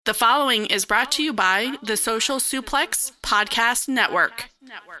The following is brought to you by the Social Suplex Podcast Network.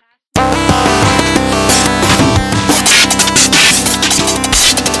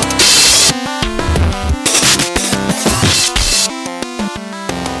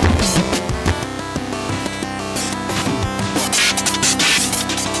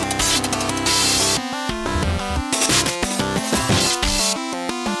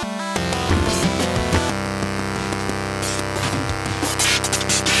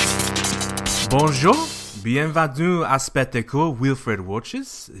 Bonjour, bienvenue à Spectacle Wilfred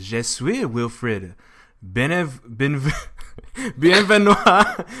Watches. Je suis Wilfred. Bienvenue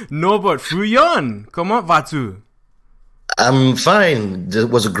à Norbert Fouillon. Comment vas-tu? I'm fine. It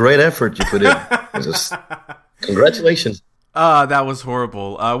was a great effort you put in. Congratulations. That was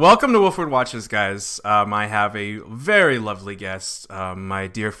horrible. Welcome to Wilfred Watches, guys. I have a very lovely guest, my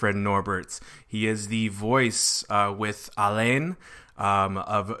dear friend Norbert. He is the voice with Alain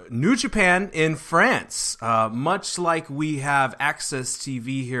of New Japan in France. Much like we have Access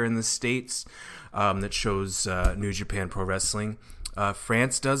TV here in the States that shows New Japan Pro Wrestling,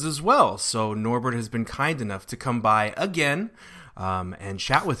 France does as well. So Norbert has been kind enough to come by again and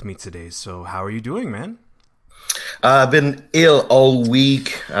chat with me today. So how are you doing, man? I've been ill all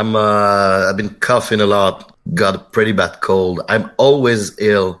week. I've been coughing a lot. Got a pretty bad cold. I'm always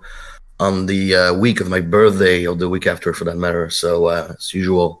ill on the week of my birthday or the week after, for that matter. So as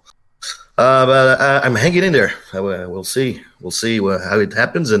usual, but I'm hanging in there. We'll see. We'll see how it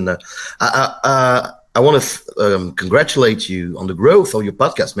happens. And I want to congratulate you on the growth of your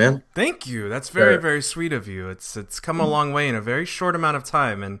podcast, man. Thank you. That's very, very sweet of you. It's come a long way in a very short amount of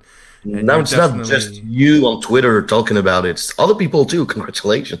time. And now it's not just you on Twitter talking about it. It's other people too.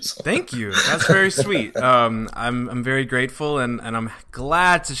 Congratulations. Thank you. That's very sweet. I'm very grateful, and I'm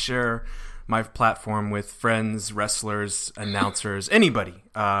glad to share my platform with friends, wrestlers, announcers, anybody.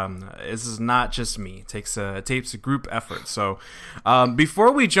 This is not just me. It takes a group effort. So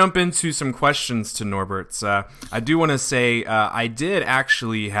before we jump into some questions to Norbert, I do want to say I did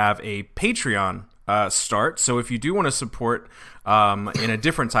actually have a Patreon start. So if you do want to support in a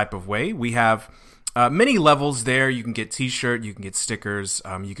different type of way, we have many levels there. You can get t-shirt, you can get stickers,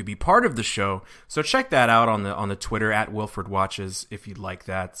 you could be part of the show. So check that out on the Twitter at Wilfred Watches if you'd like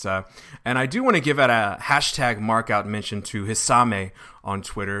that. And I do want to give out a hashtag markout mention to Hisame on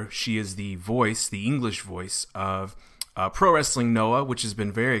Twitter. She is the voice, the English voice of Pro Wrestling Noah, which has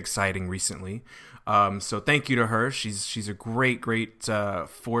been very exciting recently. So thank you to her. She's a great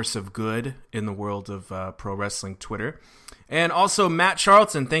force of good in the world of pro wrestling Twitter. And also Matt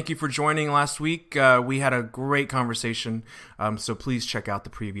Charlton, thank you for joining last week. We had a great conversation, so please check out the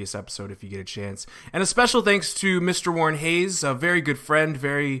previous episode if you get a chance. And a special thanks to Mr. Warren Hayes, a very good friend,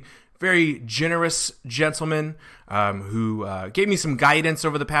 very, very generous gentleman who gave me some guidance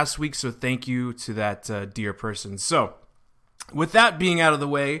over the past week, so thank you to that dear person. So with that being out of the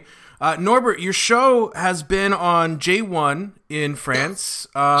way, Norbert, your show has been on J1 in France.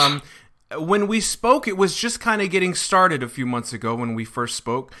 When we spoke, it was just kind of getting started a few months ago when we first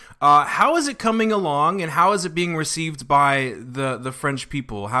spoke. How is it coming along, and how is it being received by the French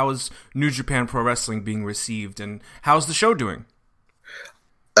people? How is New Japan Pro Wrestling being received, and how's the show doing?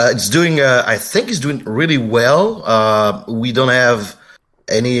 It's doing, I think it's doing really well. We don't have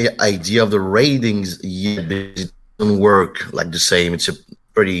any idea of the ratings yet. It doesn't work like the same. It's a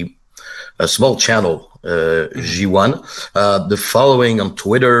pretty small channel. J1. The following on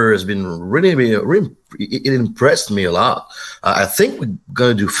Twitter has been really it impressed me a lot. I think we're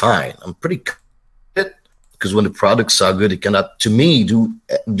gonna do fine. I'm pretty confident because when the products are good, it cannot, to me,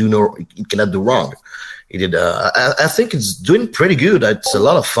 it cannot do wrong. It did. I think it's doing pretty good. It's a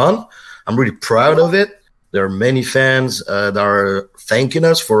lot of fun. I'm really proud of it. There are many fans that are thanking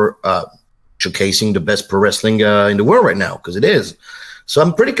us for showcasing the best pro wrestling in the world right now, because it is. So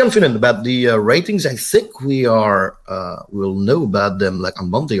I'm pretty confident about the ratings. I think we'll know about them like on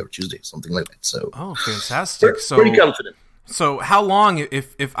Monday or Tuesday, something like that. So, fantastic! Pretty confident. So how long,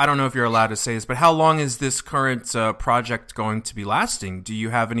 if I don't know if you're allowed to say this, but how long is this current project going to be lasting? Do you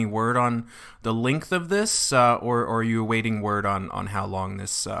have any word on the length of this, or are you awaiting word on how long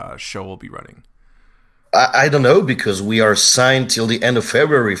this show will be running? I don't know, because we are signed till the end of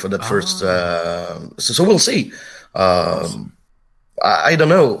February for that first. So we'll see. I don't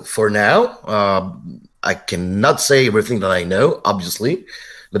know for now. I cannot say everything that I know, obviously.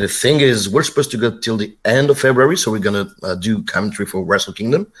 But the thing is, we're supposed to go till the end of February, so we're going to do commentary for Wrestle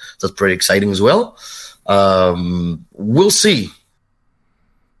Kingdom. That's pretty exciting as well. We'll see.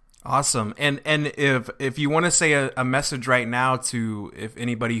 Awesome. And if you want to say a message right now to if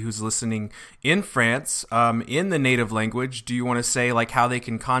anybody who's listening in France, in the native language, do you want to say like how they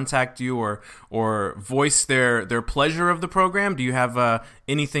can contact you or voice their pleasure of the program? Do you have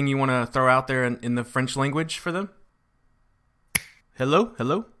anything you want to throw out there in the French language for them? Hello?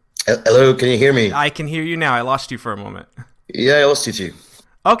 Hello, can you hear me? I can hear you now. I lost you for a moment. Yeah, I lost you too.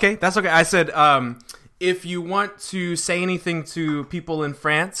 Okay, that's okay. I said, if you want to say anything to people in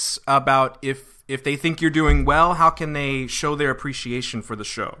France about if they think you're doing well, how can they show their appreciation for the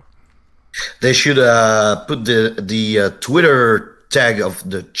show? They should put the Twitter tag of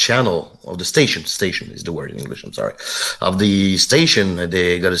the channel of the station. Station is the word in English. I'm sorry. Of the station,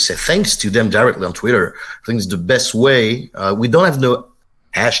 they got to say thanks to them directly on Twitter. I think it's the best way. We don't have no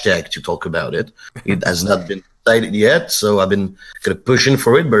hashtag to talk about it. It has not been decided yet, so I've been kind of pushing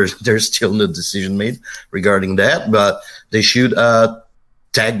for it, but there's still no decision made regarding that. But they should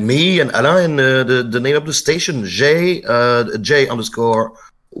tag me and Alain in the name of the station, J _1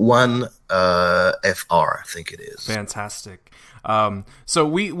 FR, I think it is. Fantastic.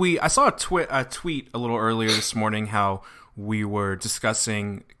 So I saw a tweet a little earlier this morning how we were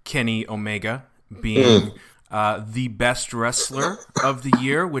discussing Kenny Omega being the best wrestler of the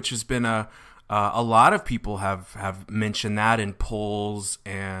year, which has been a lot of people have mentioned that in polls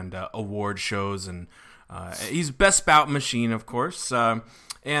and award shows, and he's best bout machine, of course. And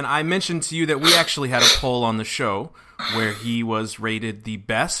I mentioned to you that we actually had a poll on the show where he was rated the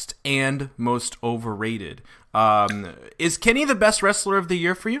best and most overrated. Is Kenny the best wrestler of the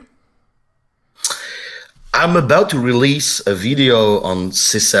year for you? I'm about to release a video on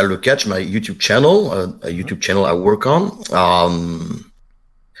C'est ça le catch, my YouTube channel, a YouTube channel I work on.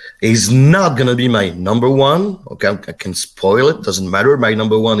 He's not gonna be my number one. Okay, I can spoil it. Doesn't matter. My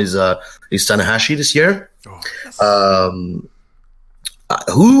number one is Tanahashi this year.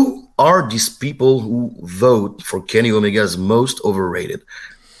 Who are these people who vote for Kenny Omega as most overrated?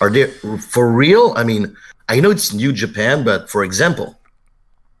 Are they for real? I mean, I know it's New Japan, but for example,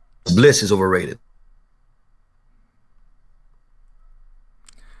 Bliss is overrated.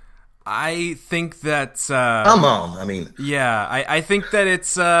 I think that come on. I mean, yeah, I think that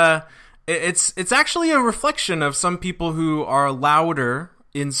it's actually a reflection of some people who are louder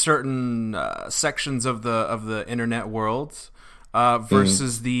in certain sections of the internet world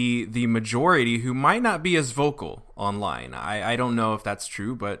versus the majority who might not be as vocal online. I don't know if that's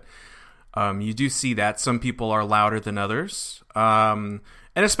true, but you do see that some people are louder than others, and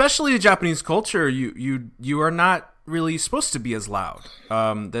especially the Japanese culture. You are not really supposed to be as loud.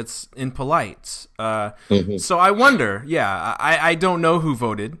 That's impolite. So I wonder, I don't know who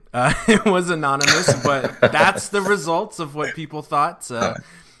voted. It was anonymous, but that's the results of what people thought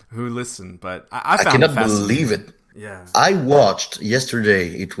who listened. But I found cannot believe it. Yeah. I watched yesterday,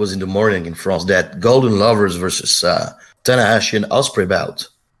 it was in the morning in France, that Golden Lovers versus Tanahashi and Ospreay bout.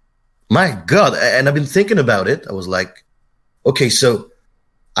 My God. And I've been thinking about it. I was like, okay, so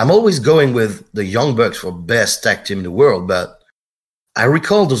I'm always going with the Young Bucks for best tag team in the world, but I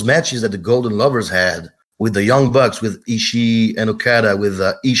recall those matches that the Golden Lovers had with the Young Bucks, with Ishii and Okada, with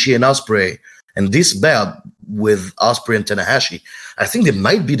Ishii and Ospreay, and this bout with Ospreay and Tanahashi. I think they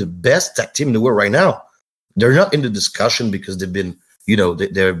might be the best tag team in the world right now. They're not in the discussion because they've been,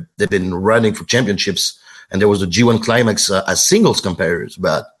 they've been running for championships, and there was the G1 Climax as singles competitors.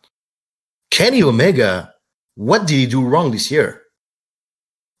 But Kenny Omega, what did he do wrong this year?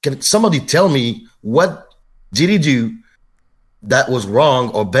 Can somebody tell me what did he do that was wrong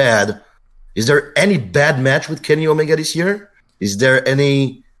or bad? Is there any bad match with Kenny Omega this year? Is there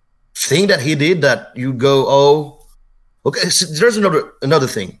any thing that he did that you go, oh, okay? So there's another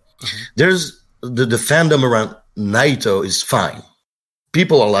thing. Mm-hmm. There's the fandom around Naito is fine.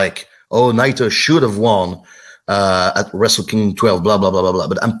 People are like, oh, Naito should have won at Wrestle Kingdom 12, blah, blah, blah, blah, blah.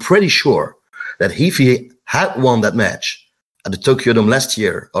 But I'm pretty sure that if he had won that match at the Tokyo Dome last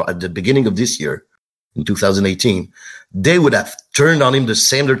year, or at the beginning of this year, in 2018, they would have turned on him the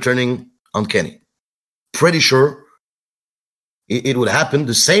same they're turning on Kenny. Pretty sure it would happen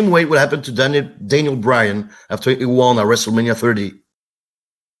the same way it would happen to Daniel Bryan after he won at WrestleMania 30.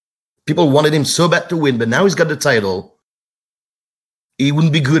 People wanted him so bad to win, but now he's got the title. He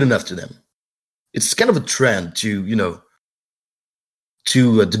wouldn't be good enough to them. It's kind of a trend to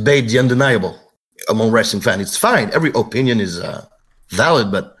debate the undeniable among wrestling fans. It's fine. Every opinion is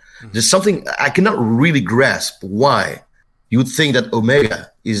valid, but there's something I cannot really grasp why you would think that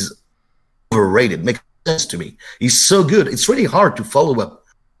Omega is overrated. Makes sense to me. He's so good. It's really hard to follow up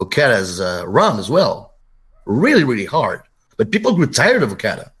Okada's run as well. Really, really hard. But people grew tired of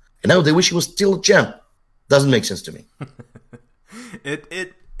Okada, and now they wish he was still a champ. Doesn't make sense to me.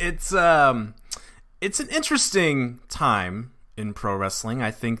 It It's an interesting time in pro wrestling.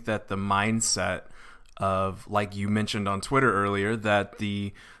 I think that the mindset of, like you mentioned on Twitter earlier, that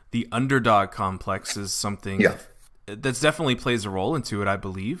the underdog complex is something that's definitely plays a role into it, I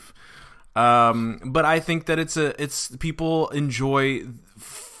believe. But I think that it's people enjoy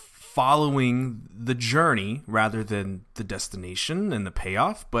following the journey rather than the destination and the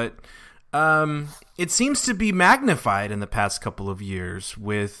payoff. But it seems to be magnified in the past couple of years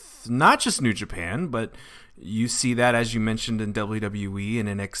with not just New Japan, but you see that, as you mentioned, in WWE and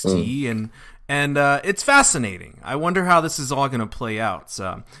NXT, and it's fascinating. I wonder how this is all going to play out.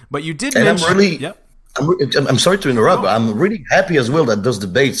 But you did mention... I'm sorry to interrupt, but I'm really happy as well that those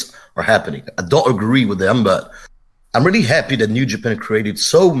debates are happening. I don't agree with them, but I'm really happy that New Japan created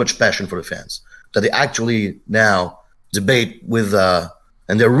so much passion for the fans that they actually now debate with,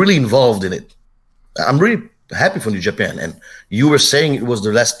 and they're really involved in it. I'm really happy for New Japan. And you were saying it was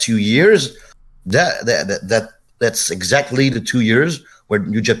the last 2 years. That's exactly the 2 years where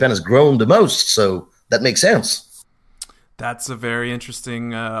New Japan has grown the most. So that makes sense. That's a very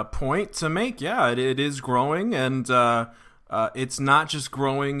interesting point to make. Yeah, it is growing, and it's not just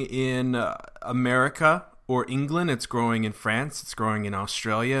growing in America or England. It's growing in France. It's growing in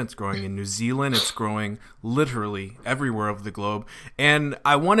Australia. It's growing in New Zealand. It's growing literally everywhere of the globe. And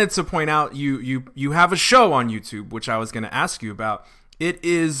I wanted to point out you have a show on YouTube, which I was going to ask you about. It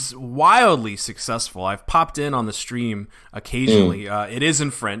is wildly successful. I've popped in on the stream occasionally. It is in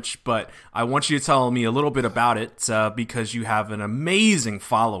French, but I want you to tell me a little bit about it because you have an amazing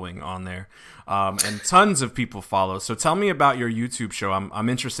following on there, and tons of people follow. So tell me about your YouTube show. I'm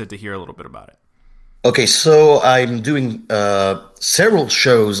interested to hear a little bit about it. Okay, so I'm doing several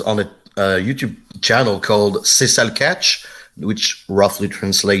shows on a YouTube channel called C'est ça le catch, which roughly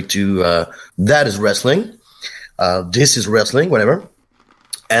translate to that is wrestling, this is wrestling, whatever.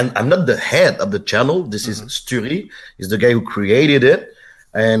 And I'm not the head of the channel. This is Sturi. He's the guy who created it.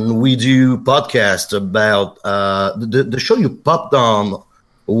 And we do podcasts about the show you popped on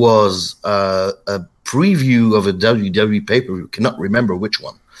was a preview of a WWE pay-per-view. Cannot remember which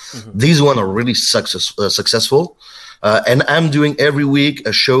one. These ones are really successful. And I'm doing every week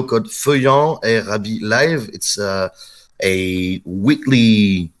a show called Feuillant et Rabi Live. It's a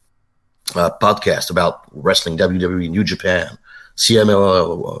weekly podcast about wrestling, WWE, New Japan,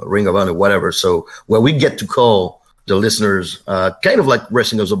 CMLL, Ring of Honor, whatever. So where we get to call the listeners, kind of like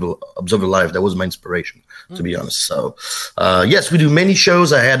Wrestling Observer Live. That was my inspiration, to be honest. So yes, we do many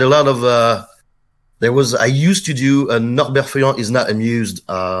shows. I had a lot of. I used to do a Norbert Feuillant is not amused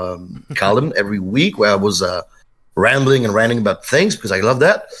column every week where I was rambling and ranting about things because I love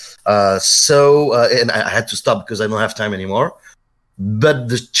that. And I had to stop because I don't have time anymore. But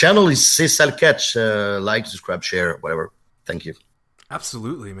the channel is C'est ça le catch. Like, subscribe, share, whatever. Thank you.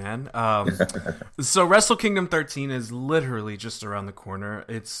 Absolutely, man. So Wrestle Kingdom 13 is literally just around the corner.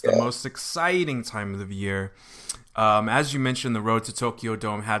 It's the most exciting time of the year. As you mentioned, the Road to Tokyo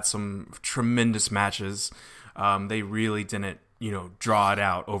Dome had some tremendous matches. They really didn't, draw it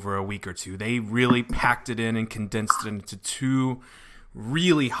out over a week or two. They really packed it in and condensed it into two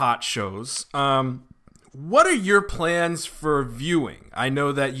really hot shows. What are your plans for viewing? I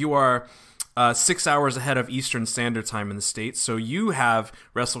know that you are 6 hours ahead of Eastern Standard Time in the States, so you have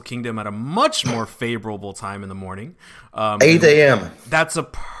Wrestle Kingdom at a much more favorable time in the morning. 8 a.m. That's a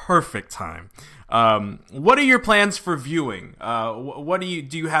perfect time. What are your plans for viewing? What do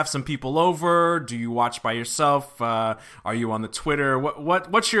you have some people over? Do you watch by yourself? Are you on the Twitter?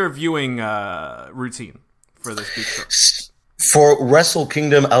 What's your viewing routine for this big show? For Wrestle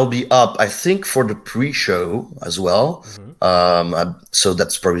Kingdom, I'll be up, I think, for the pre-show as well. So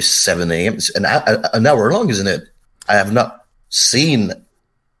that's probably 7 a.m. It's an hour long, isn't it? I have not seen.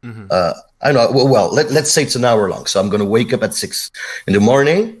 I know. Well, let's say it's an hour long. So I'm going to wake up at 6 in the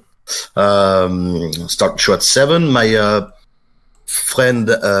morning. Start the show at 7. My friend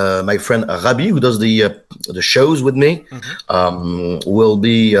Rabi, who does the shows with me, will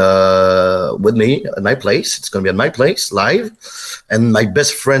be with me at my place. It's going to be at my place live, and my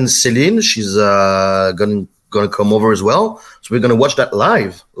best friend Celine, she's going to come over as well. So we're going to watch that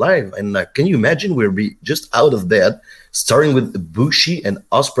live. And can you imagine? We'll be just out of bed, starting with Bushi and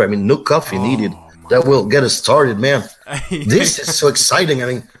Ospreay. I mean, no coffee needed. That will get us started, man. This is so exciting. I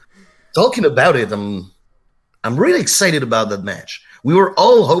mean, talking about it, I'm really excited about that match. We were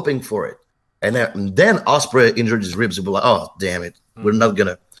all hoping for it. And then Ospreay injured his ribs. We'll be like, oh, damn it. We're not going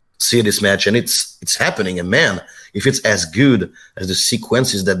to see this match. And it's happening. And man, if it's as good as the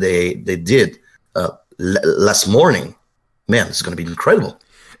sequences that they did last morning, man, it's going to be incredible.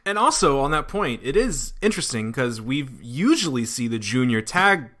 And also on that point, it is interesting because we usually see the junior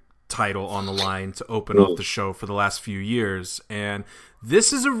tag title on the line to open up the show for the last few years, and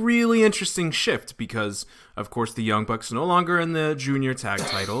this is a really interesting shift because, of course, the Young Bucks are no longer in the junior tag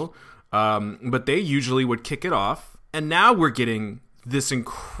title, but they usually would kick it off, and now we're getting this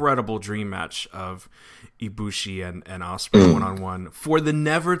incredible dream match of Ibushi and Ospreay one-on-one for the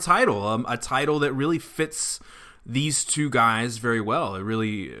Never title, a title that really fits these two guys very well. It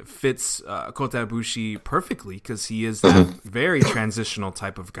really fits Kota Ibushi perfectly because he is that very transitional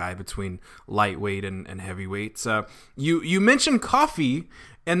type of guy between lightweight and heavyweight. You mentioned coffee,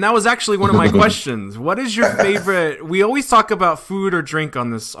 and that was actually one of my questions. What is your favorite? We always talk about food or drink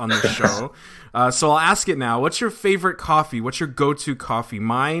on this show, so I'll ask it now. What's your favorite coffee? What's your go-to coffee?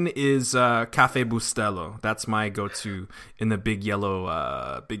 Mine is Cafe Bustelo. That's my go-to in the big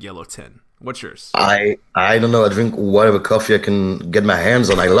yellow tin. What's yours? I don't know. I drink whatever coffee I can get my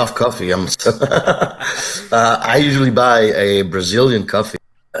hands on. I love coffee. I usually buy a Brazilian coffee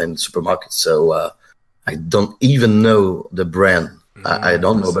in supermarkets, so I don't even know the brand. I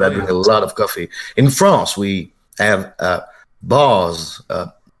don't know, but I drink a lot of coffee. In France, we have bars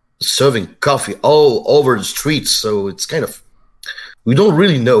serving coffee all over the streets, so it's kind of, we don't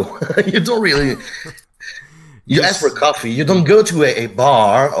really know. You don't really... You ask for coffee. You don't go to a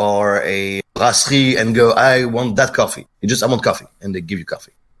bar or a brasserie and go, I want that coffee. You just, I want coffee. And they give you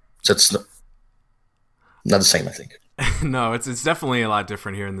coffee. So it's not the same, I think. No, it's definitely a lot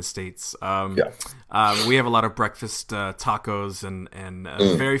different here in the States. We have a lot of breakfast tacos and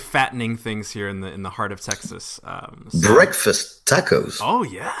very fattening things here in the heart of Texas. Breakfast tacos? Oh,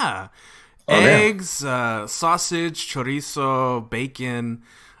 yeah. Eggs, sausage, chorizo, bacon...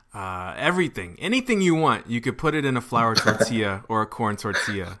 everything, anything you want, you could put it in a flour tortilla or a corn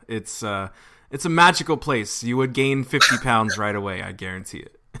tortilla. It's a magical place. You would gain 50 pounds right away, I guarantee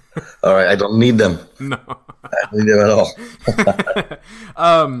it. All right, I don't need them. No, I don't need them at all.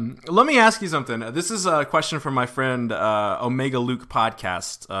 Let me ask you something. This is a question from my friend Omega Luke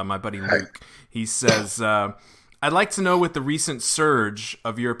Podcast. My buddy Luke. He says, I'd like to know, with the recent surge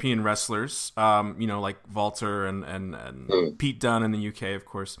of European wrestlers, like Walter and Pete Dunne in the UK, of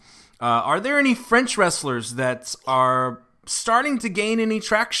course, are there any French wrestlers that are starting to gain any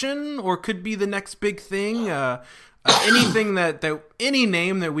traction or could be the next big thing? Anything that any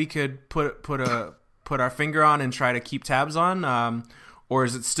name that we could put our finger on and try to keep tabs on? Or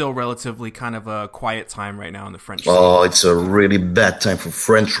is it still relatively kind of a quiet time right now in the French scene? Oh, it's a really bad time for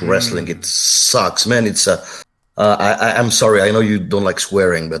French wrestling. It sucks, man. It's I'm sorry. I know you don't like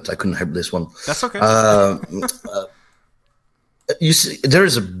swearing, but I couldn't help this one. That's okay. You see, there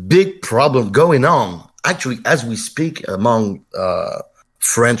is a big problem going on, actually, as we speak, among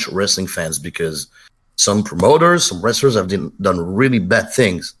French wrestling fans, because some promoters, some wrestlers have done really bad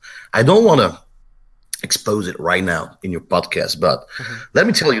things. I don't want to expose it right now in your podcast, but let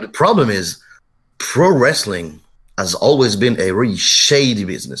me tell you, the problem is pro wrestling has always been a really shady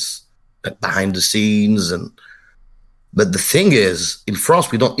business, like behind the scenes. But the thing is, in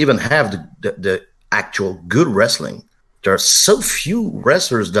France, we don't even have the actual good wrestling. There are so few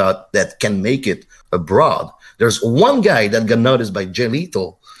wrestlers that can make it abroad. There's one guy that got noticed by Jay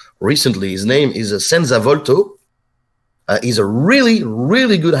Lethal recently. His name is Senza Volto. He's a really,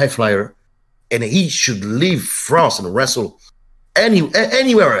 really good high flyer, and he should leave France and wrestle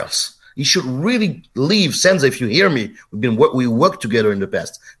anywhere else. He should really leave. Senza, if you hear me, we worked together in the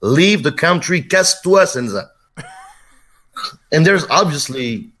past. Leave the country, casse-toi, Senza. And there's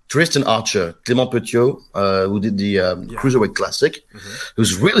obviously Tristan Archer, Clément Petiot, who did the Cruiserweight Classic,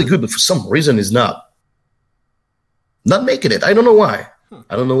 who's really good, but for some reason is not making it. I don't know why.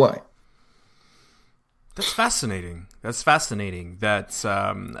 That's fascinating. That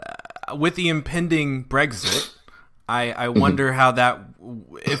with the impending Brexit, I wonder how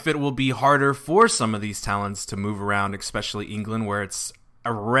if it will be harder for some of these talents to move around, especially England, where it's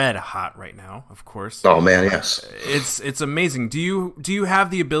red hot right now, of course. Oh man, yes. It's amazing. Do you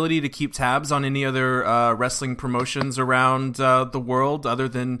have the ability to keep tabs on any other wrestling promotions around the world other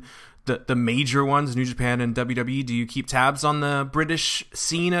than the major ones, New Japan and WWE? Do you keep tabs on the British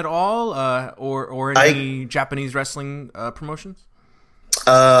scene at all, or any Japanese wrestling promotions?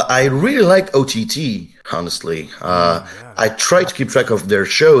 I really like OTT, honestly. I try to keep track of their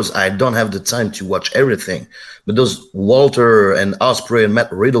shows. I don't have the time to watch everything. But those Walter and Ospreay and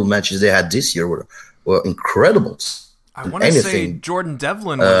Matt Riddle matches they had this year were incredible. I want to say Jordan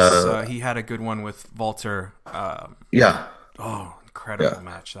Devlin was he had a good one with Walter. Yeah. Oh, incredible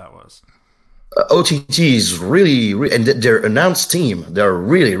match that was. OTT is really, and their announced team, they're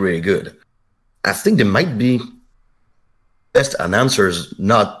really, really good. I think they might be best announcers,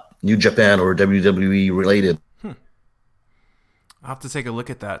 not New Japan or WWE related. I'll have to take a look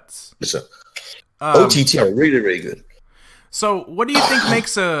at that. So, OTT are really, really good. So, what do you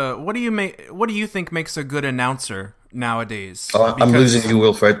think makes a good announcer nowadays? I'm losing you,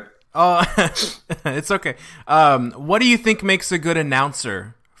 Wilfred. Oh, it's okay. What do you think makes a good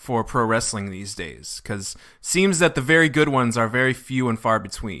announcer for pro wrestling these days? Because seems that the very good ones are very few and far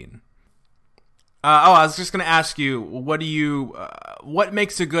between. I was just going to ask you, what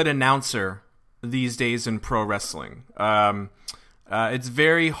makes a good announcer these days in pro wrestling? It's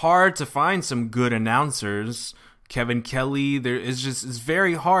very hard to find some good announcers. Kevin Kelly, it's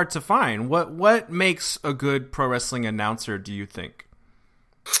very hard to find. What makes a good pro wrestling announcer, do you think?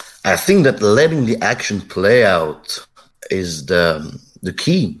 I think that letting the action play out is the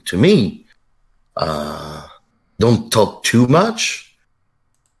key to me. Don't talk too much.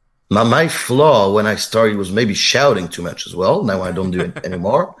 My flaw when I started was maybe shouting too much as well. Now I don't do it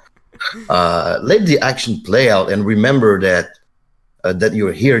anymore. Let the action play out and remember that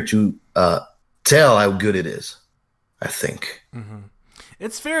you're here to tell how good it is, I think. Mm-hmm.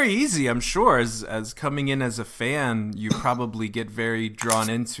 It's very easy, I'm sure. As coming in as a fan, you probably get very drawn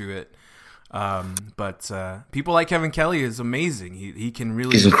into it. But people like Kevin Kelly is amazing. He can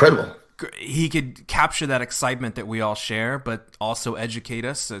really... He's incredible. He could capture that excitement that we all share, but also educate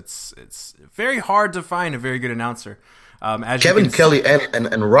us. It's very hard to find a very good announcer. Kevin Kelly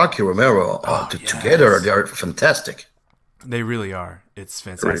and Rocky Romero together, they are fantastic. They really are. It's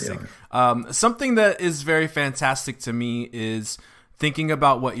fantastic. Really something that is very fantastic to me is thinking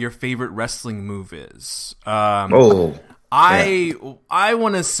about what your favorite wrestling move is. I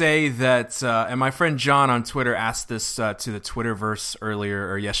want to say that, and my friend John on Twitter asked this to the Twitterverse earlier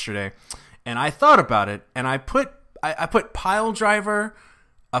or yesterday, and I thought about it, and I put pile driver,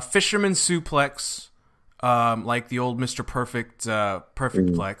 a fisherman suplex, like the old Mr. Perfect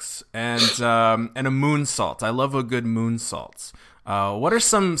Plex, and a moonsault. I love a good moonsault. What are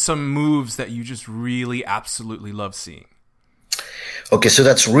some moves that you just really absolutely love seeing? Okay, so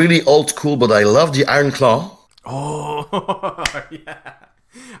that's really old school, but I love the Iron Claw. Oh, yeah.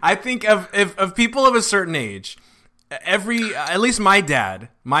 I think of people of a certain age, at least my dad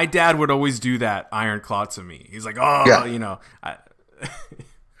would always do that Iron Claw to me. He's like, you know.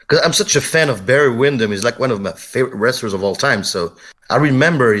 Because I'm such a fan of Barry Windham. He's like one of my favorite wrestlers of all time. So I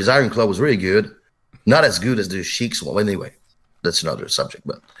remember his Iron Claw was really good. Not as good as the Sheik's one. Anyway, that's another subject.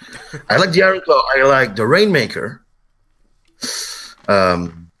 But I like the Iron Claw. I like the Rainmaker.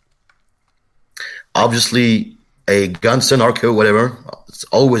 Obviously, a Gunston, Arco, whatever. It's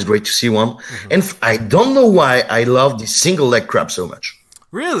always great to see one. Mm-hmm. And I don't know why I love the single leg crab so much.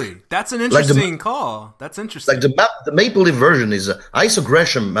 Really? That's an interesting call. That's interesting. Like the Maple Leaf version is Iso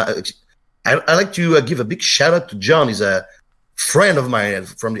Gresham. I like to give a big shout out to John. He's a friend of mine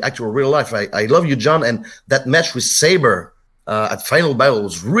from the actual real life. I love you, John. And that match with Sabre at Final Battle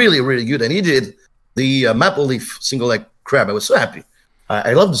was really, really good. And he did the Maple Leaf single leg crab. I was so happy.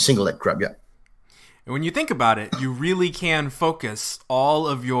 I love the single leg crab, yeah. And when you think about it, you really can focus all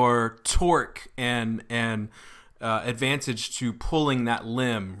of your torque and advantage to pulling that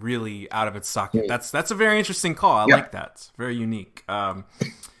limb really out of its socket. That's a very interesting call. I like that. It's very unique.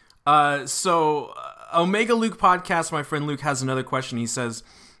 So Omega Luke Podcast, my friend Luke has another question. He says,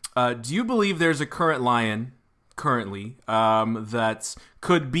 do you believe there's a current lion currently that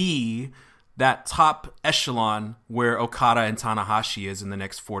could be that top echelon where Okada and Tanahashi is in the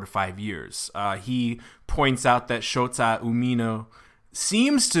next 4 to 5 years? He points out that Shota Umino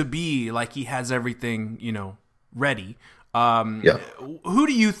seems to be like he has everything, ready. Who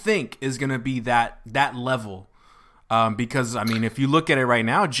do you think is going to be that level? Because I mean, if you look at it right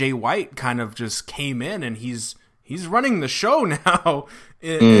now, Jay White kind of just came in and he's running the show now,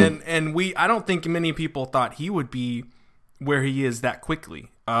 and I don't think many people thought he would be where he is that quickly.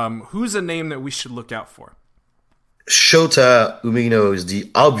 Who's a name that we should look out for? Shota Umino is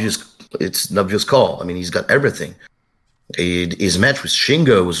it's an obvious call. I mean, he's got everything. His match with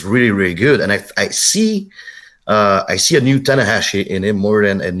Shingo was really, really good. And I see a new Tanahashi in him more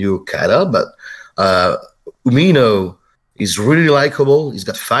than a new Okada, but Umino is really likable. He's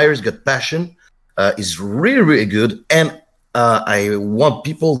got fire, he's got passion. He's really, really good. And I want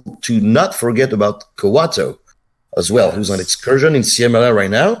people to not forget about Kawato as well, who's on excursion in CMLL right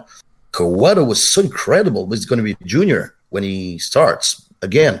now. Kawato was so incredible, but he's going to be junior when he starts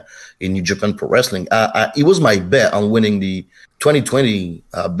again in New Japan Pro Wrestling. It was my bet on winning the 2020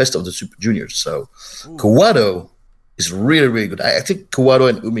 Best of the Super Juniors. So Kawato is really, really good. I think Kawato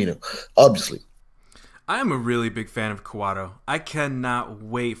and Umino, obviously. I'm a really big fan of Kawato. I cannot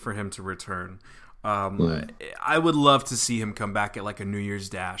wait for him to return. I would love to see him come back at like a New Year's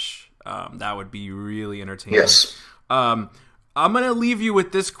Dash. That would be really entertaining. Yes. I'm gonna leave you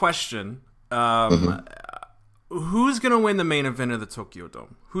with this question. Who's gonna win the main event of the Tokyo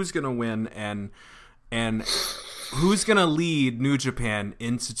Dome? Who's gonna win, and who's gonna lead New Japan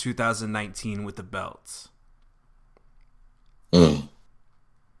into 2019 with the belts?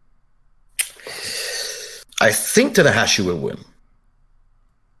 I think Tanahashi will win.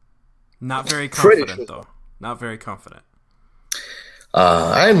 Not very confident, though. Not very confident.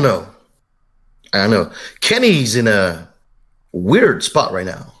 I know. Kenny's in a weird spot right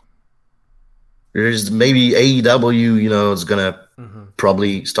now. There's maybe AEW, is going to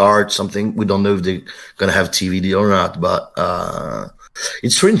probably start something. We don't know if they're going to have TV deal or not, but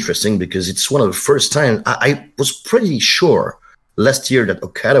it's really interesting because it's one of the first times I was pretty sure last year that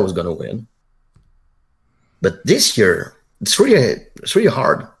Okada was going to win. But this year, it's really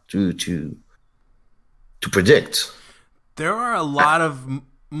hard to predict. There are a lot of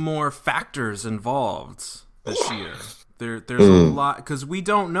more factors involved this year. There's a lot because we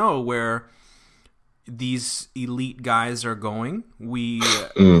don't know where these elite guys are going. We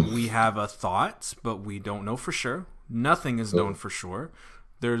have a thought, but we don't know for sure. Nothing is known for sure.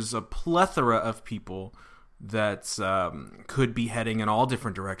 There's a plethora of people that could be heading in all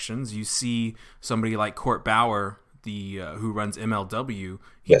different directions. You see somebody like Court Bauer, who runs MLW.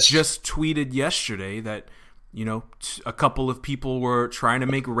 He just tweeted yesterday that a couple of people were trying to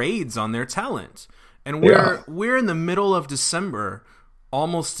make raids on their talent, and we're in the middle of December,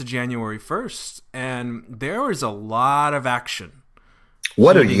 almost to January 1st, and there is a lot of action.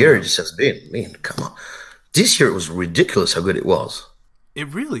 What a year this has been! Man, come on, this year was ridiculous how good it was. It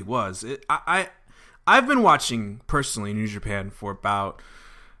really was. I've been watching personally New Japan for about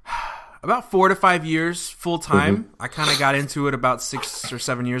 4 to 5 years full time. I kind of got into it about 6 or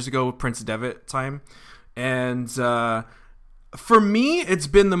 7 years ago with Prince Devitt time. And for me, it's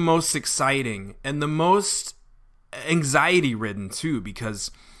been the most exciting and the most anxiety ridden too,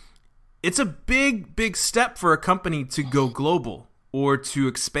 because it's a big, big step for a company to go global or to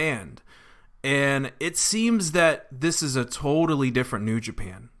expand. And it seems that this is a totally different New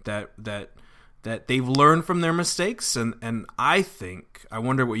Japan, that they've learned from their mistakes. And I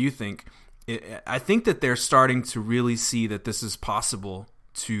wonder what you think. I think that they're starting to really see that this is possible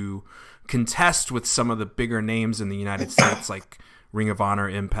to contest with some of the bigger names in the United States, like Ring of Honor,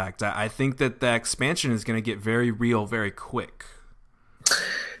 Impact. I think that the expansion is going to get very real very quick.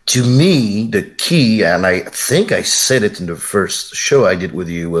 To me, the key, and I think I said it in the first show I did with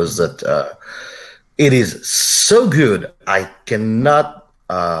you, was that it is so good. I cannot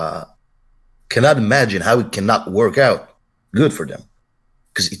imagine how it cannot work out good for them,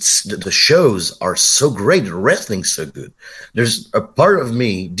 because the shows are so great, the wrestling's so good. There's a part of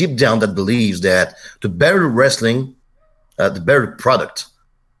me deep down that believes that the better wrestling, the better product.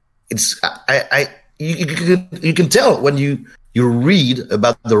 You can tell when you read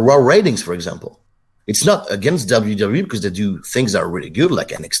about the Raw ratings, for example. It's not against WWE because they do things that are really good, like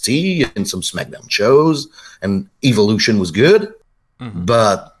NXT and some SmackDown shows, and Evolution was good.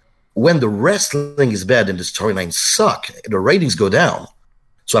 But when the wrestling is bad and the storylines suck, the ratings go down.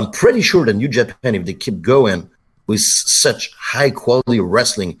 So I'm pretty sure that New Japan, if they keep going with such high quality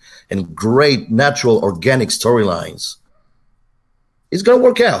wrestling and great natural organic storylines, it's going to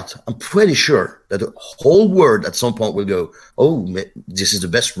work out. I'm pretty sure that the whole world at some point will go, oh, this is the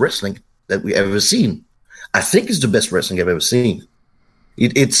best wrestling that we ever seen. I think it's the best wrestling I've ever seen.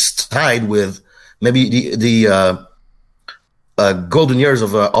 It's tied with maybe the golden years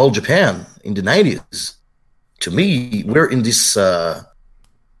of All Japan in the 90s. To me, we're in this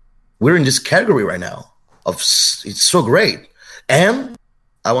category right now. It's so great. And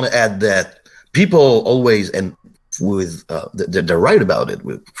I want to add that people always, and with they're right about it,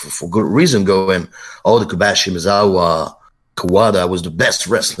 for good reason, going, oh, the Kobashi, Misawa, Kawada was the best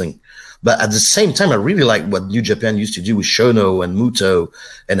wrestling. But at the same time, I really like what New Japan used to do with Shono and Muto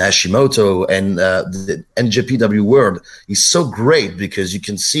and Hashimoto, and the NJPW world is so great because you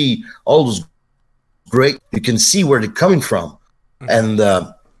can see all those great, you can see where they're coming from. And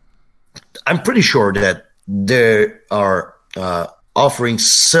I'm pretty sure that they are offering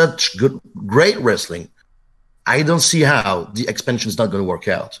such great wrestling. I don't see how the expansion is not going to work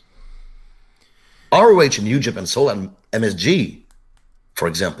out. ROH and New Japan Soul and MSG, for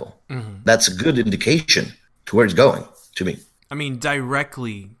example, that's a good indication to where it's going, to me. I mean,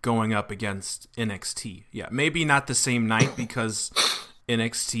 directly going up against NXT. Yeah, maybe not the same night because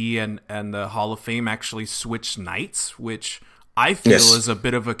NXT and the Hall of Fame actually switched nights, which I feel is a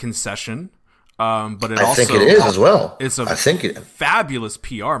bit of a concession. But I think it is as well. It's a fabulous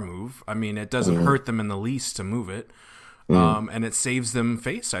PR move. I mean, it doesn't hurt them in the least to move it. And it saves them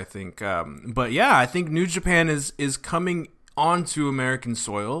face, I think. But yeah, I think New Japan is coming onto American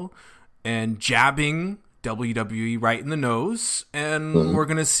soil and jabbing WWE right in the nose, and we're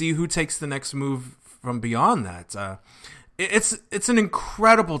gonna see who takes the next move from beyond that. It's an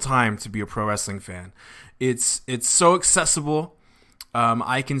incredible time to be a pro wrestling fan. It's so accessible.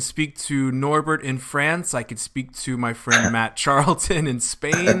 I can speak to Norbert in France. I could speak to my friend Matt Charlton in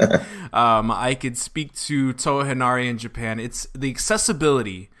Spain. I could speak to Toa Henare in Japan. It's the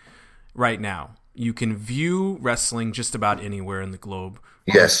accessibility right now. You can view wrestling just about anywhere in the globe.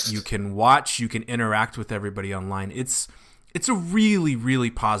 Yes. You can watch. You can interact with everybody online. It's a really,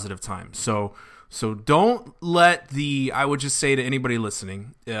 really positive time. So don't let I would just say to anybody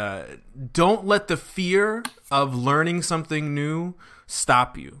listening, don't let the fear of learning something new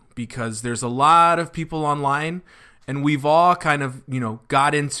stop you, because there's a lot of people online, and we've all kind of,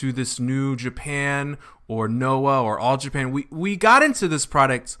 got into this New Japan or Noah or All Japan. We got into this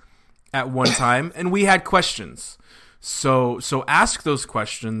product at one time, and we had questions. So ask those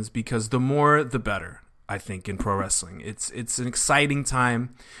questions, because the more the better, I think, in pro wrestling. It's an exciting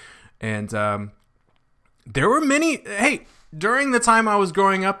time, and there were during the time I was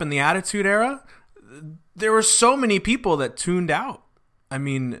growing up in the Attitude Era, there were so many people that tuned out. I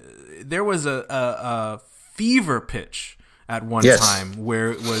mean, there was a fever pitch at one time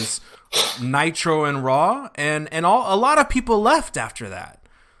where it was Nitro and Raw, and a lot of people left after that.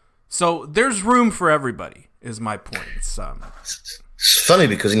 So there's room for everybody, is my point. It's funny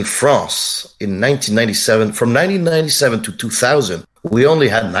because in France, in 1997, from 1997 to 2000, we only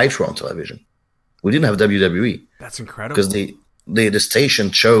had Nitro on television. We didn't have WWE. That's incredible. Because the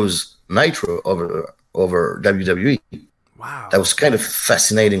station chose Nitro over WWE. Wow. That was kind of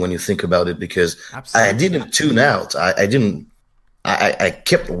fascinating when you think about it, because I didn't tune out. I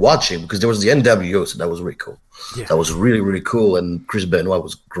kept watching because there was the NWO, so that was really cool. Yeah. That was really, really cool. And Chris Benoit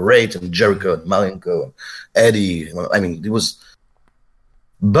was great, and Jericho and Malenko and Eddie. I mean, it was.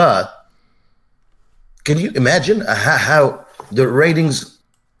 But can you imagine how the ratings,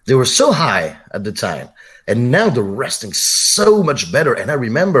 they were so high at the time, and now the wrestling's so much better. And I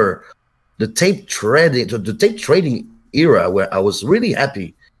remember the tape trading era where I was really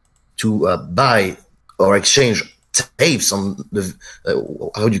happy to buy or exchange tapes on the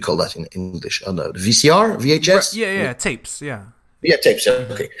how do you call that in English? On the VCR, VHS? Yeah, tapes. Yeah, tapes. Yeah.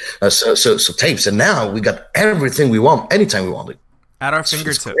 Okay, so tapes, and now we got everything we want anytime we want it at our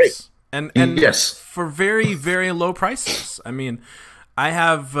fingertips, and yes, for very, very low prices. I mean,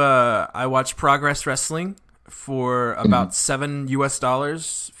 I watch Progress Wrestling for about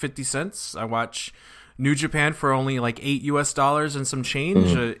 $7 50. I watch New Japan for only like $8 and some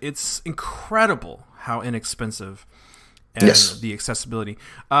change. It's incredible how inexpensive and the accessibility.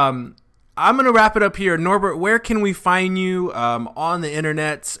 I'm going to wrap it up here. Norbert, where can we find you on the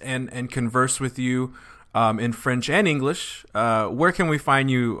internet and converse with you in French and English? Where can we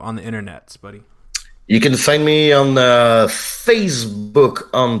find you on the internet, buddy? You can find me on Facebook,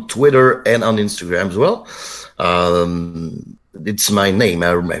 on Twitter, and on Instagram as well. It's my name.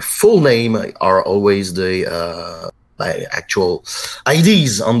 My full name are always my actual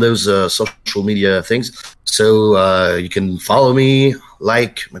IDs on those social media things. So you can follow me,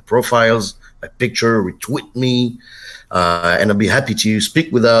 like my profiles, my picture, retweet me, and I'll be happy to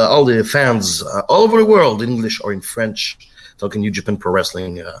speak with all the fans all over the world, in English or in French, talking New Japan Pro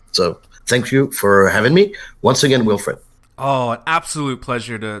Wrestling. So thank you for having me. Once again, Wilfred. Oh, an absolute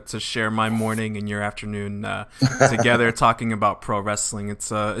pleasure to share my morning and your afternoon together talking about pro wrestling.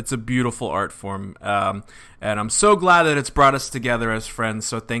 It's a beautiful art form, and I'm so glad that it's brought us together as friends.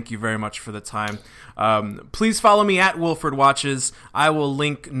 So thank you very much for the time. Please follow me at Wilfred Watches. I will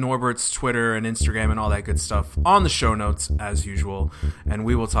link Norbert's Twitter and Instagram and all that good stuff on the show notes as usual, and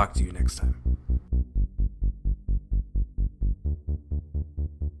we will talk to you next time.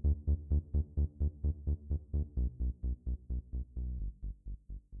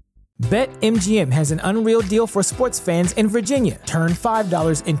 BetMGM has an unreal deal for sports fans in Virginia. Turn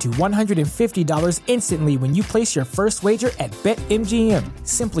 $5 into $150 instantly when you place your first wager at BetMGM.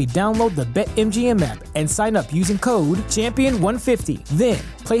 Simply download the BetMGM app and sign up using code Champion150. Then,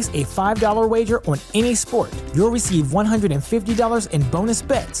 place a $5 wager on any sport. You'll receive $150 in bonus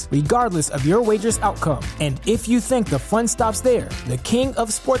bets, regardless of your wager's outcome. And if you think the fun stops there, the king of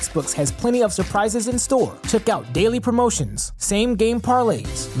sportsbooks has plenty of surprises in store. Check out daily promotions, same-game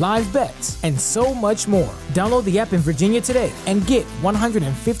parlays, live bets, and so much more. Download the app in Virginia today and get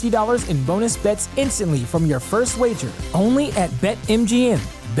 $150 in bonus bets instantly from your first wager. Only at BetMGM.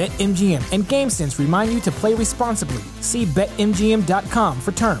 BetMGM and GameSense remind you to play responsibly. See BetMGM.com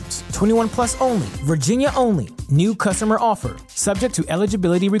for terms. 21 plus only. Virginia only. New customer offer. Subject to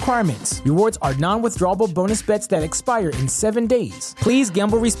eligibility requirements. Rewards are non-withdrawable bonus bets that expire in 7 days. Please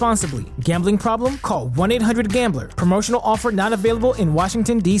gamble responsibly. Gambling problem? Call 1-800-GAMBLER. Promotional offer not available in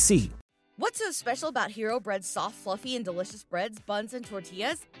Washington, D.C. What's so special about Hero Bread's soft, fluffy, and delicious breads, buns, and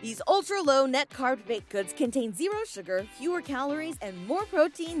tortillas? These ultra-low net-carb baked goods contain zero sugar, fewer calories, and more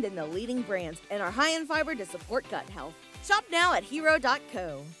protein than the leading brands, and are high in fiber to support gut health. Shop now at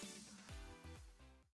Hero.co.